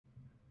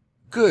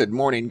Good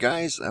morning,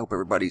 guys. I hope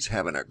everybody's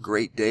having a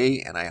great day,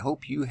 and I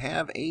hope you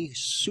have a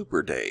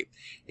super day.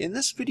 In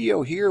this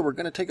video here, we're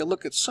going to take a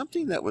look at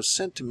something that was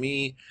sent to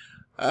me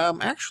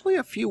actually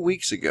a few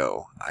weeks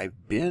ago.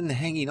 I've been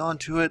hanging on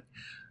to it,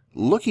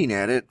 looking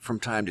at it from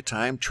time to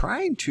time,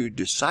 trying to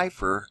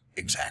decipher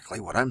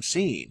exactly what I'm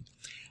seeing.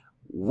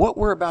 What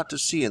we're about to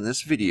see in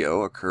this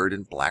video occurred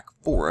in Black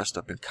Forest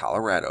up in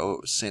Colorado.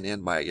 It was sent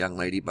in by a young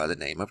lady by the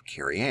name of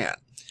Carrie Ann.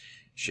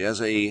 She has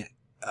a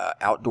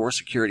outdoor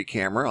security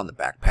camera on the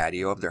back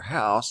patio of their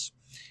house,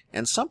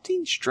 and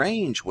something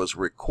strange was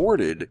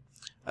recorded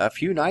a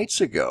few nights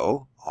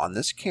ago on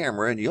this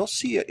camera, and you'll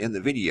see it in the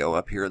video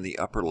up here in the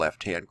upper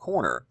left hand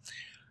corner.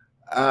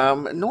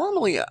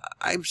 Normally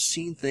I've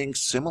seen things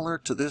similar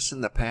to this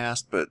in the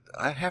past, but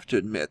I have to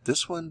admit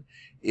this one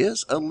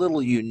is a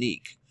little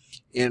unique.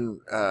 In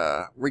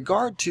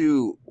regard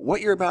to what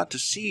you're about to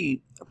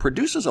see,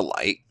 produces a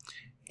light,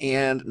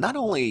 and not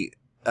only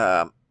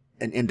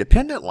an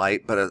independent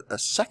light, but a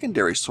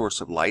secondary source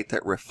of light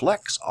that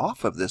reflects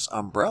off of this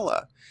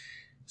umbrella.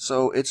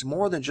 So it's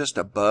more than just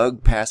a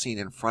bug passing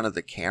in front of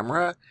the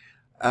camera.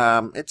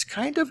 It's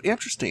kind of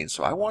interesting.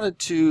 So I wanted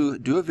to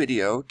do a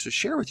video to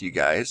share with you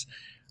guys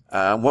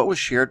what was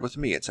shared with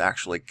me. It's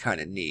actually kind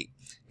of neat.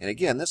 And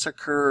again, this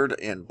occurred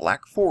in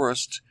Black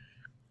Forest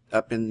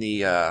up in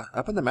the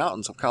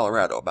mountains of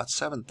Colorado, about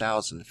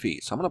 7,000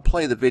 feet. So I'm going to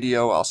play the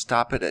video. I'll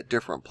stop it at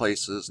different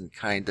places and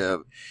kind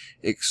of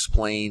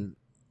explain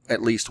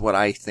at least what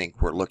I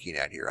think we're looking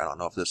at here. I don't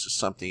know if this is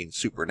something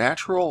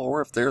supernatural or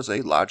if there's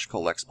a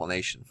logical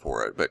explanation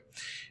for it. But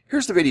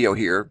here's the video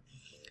here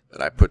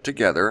that I put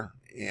together,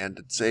 and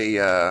it's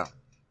an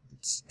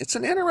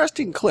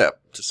interesting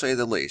clip, to say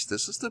the least.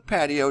 This is the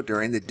patio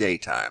during the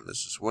daytime.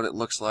 This is what it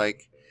looks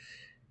like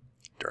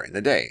during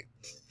the day.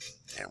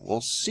 And we'll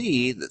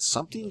see that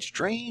something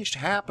strange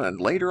happened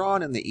later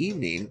on in the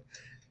evening,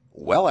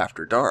 well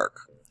after dark.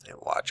 And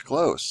watch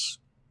close.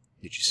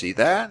 Did you see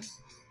that?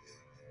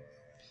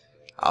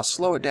 I'll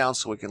slow it down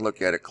so we can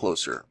look at it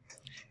closer.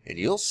 And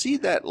you'll see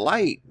that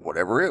light,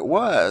 whatever it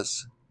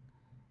was,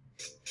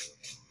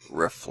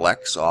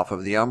 reflects off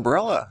of the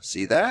umbrella.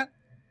 See that?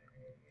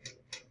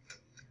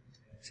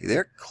 See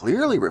there?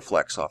 Clearly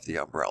reflects off the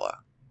umbrella.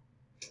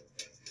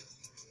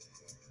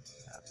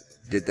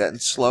 Did that in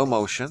slow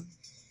motion.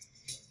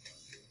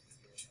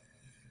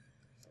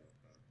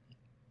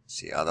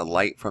 See how the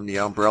light from the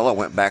umbrella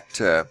went back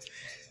to...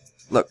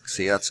 Look,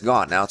 see, that's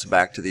gone. Now it's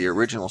back to the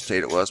original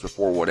state it was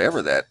before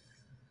whatever that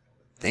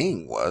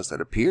thing was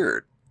that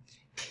appeared.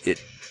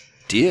 It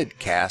did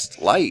cast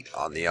light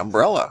on the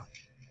umbrella.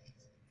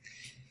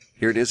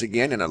 Here it is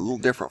again in a little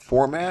different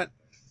format.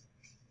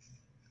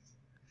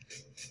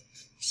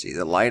 See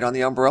the light on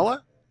the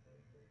umbrella?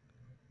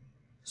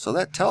 So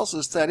that tells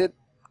us that it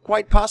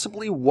quite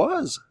possibly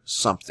was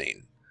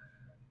something.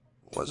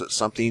 Was it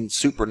something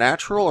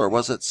supernatural, or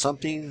was it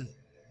something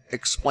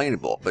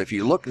explainable? But if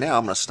you look now,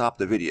 I'm going to stop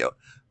the video.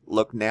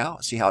 Look now.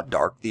 See how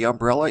dark the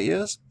umbrella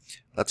is?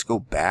 Let's go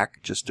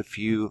back just a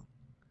few.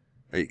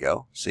 There you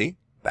go. See?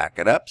 Back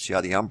it up. See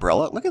how the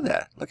umbrella, look at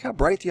that. Look how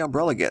bright the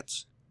umbrella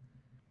gets.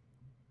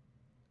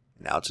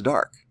 Now it's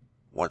dark.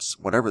 Once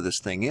whatever this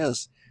thing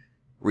is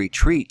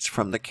retreats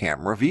from the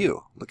camera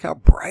view. Look how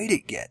bright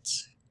it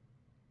gets.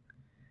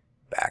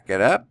 Back it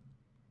up.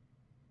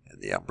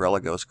 And the umbrella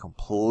goes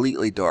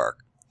completely dark.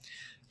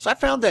 So I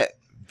found that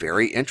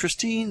very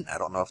interesting. I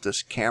don't know if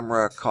this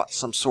camera caught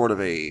some sort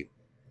of a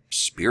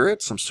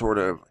spirit, some sort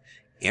of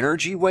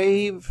energy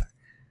wave.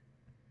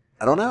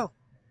 I don't know.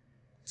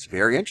 It's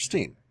very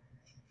interesting.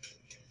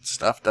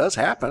 Stuff does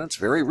happen. It's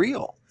very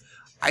real.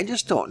 I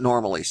just don't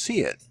normally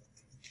see it.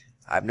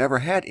 I've never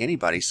had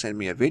anybody send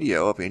me a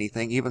video of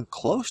anything even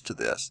close to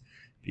this.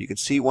 You can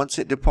see once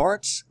it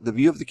departs the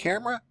view of the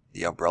camera,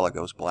 the umbrella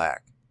goes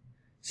black.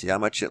 See how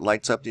much it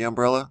lights up the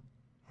umbrella?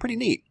 Pretty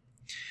neat.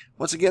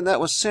 Once again, that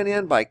was sent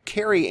in by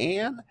Carrie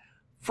Ann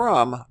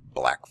from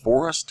Black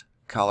Forest,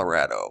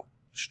 Colorado.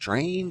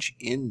 Strange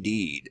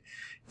indeed.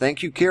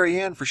 Thank you, Carrie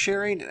Ann, for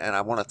sharing, and I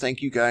want to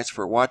thank you guys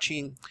for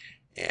watching,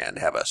 and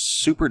have a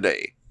super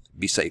day.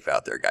 Be safe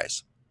out there,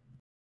 guys.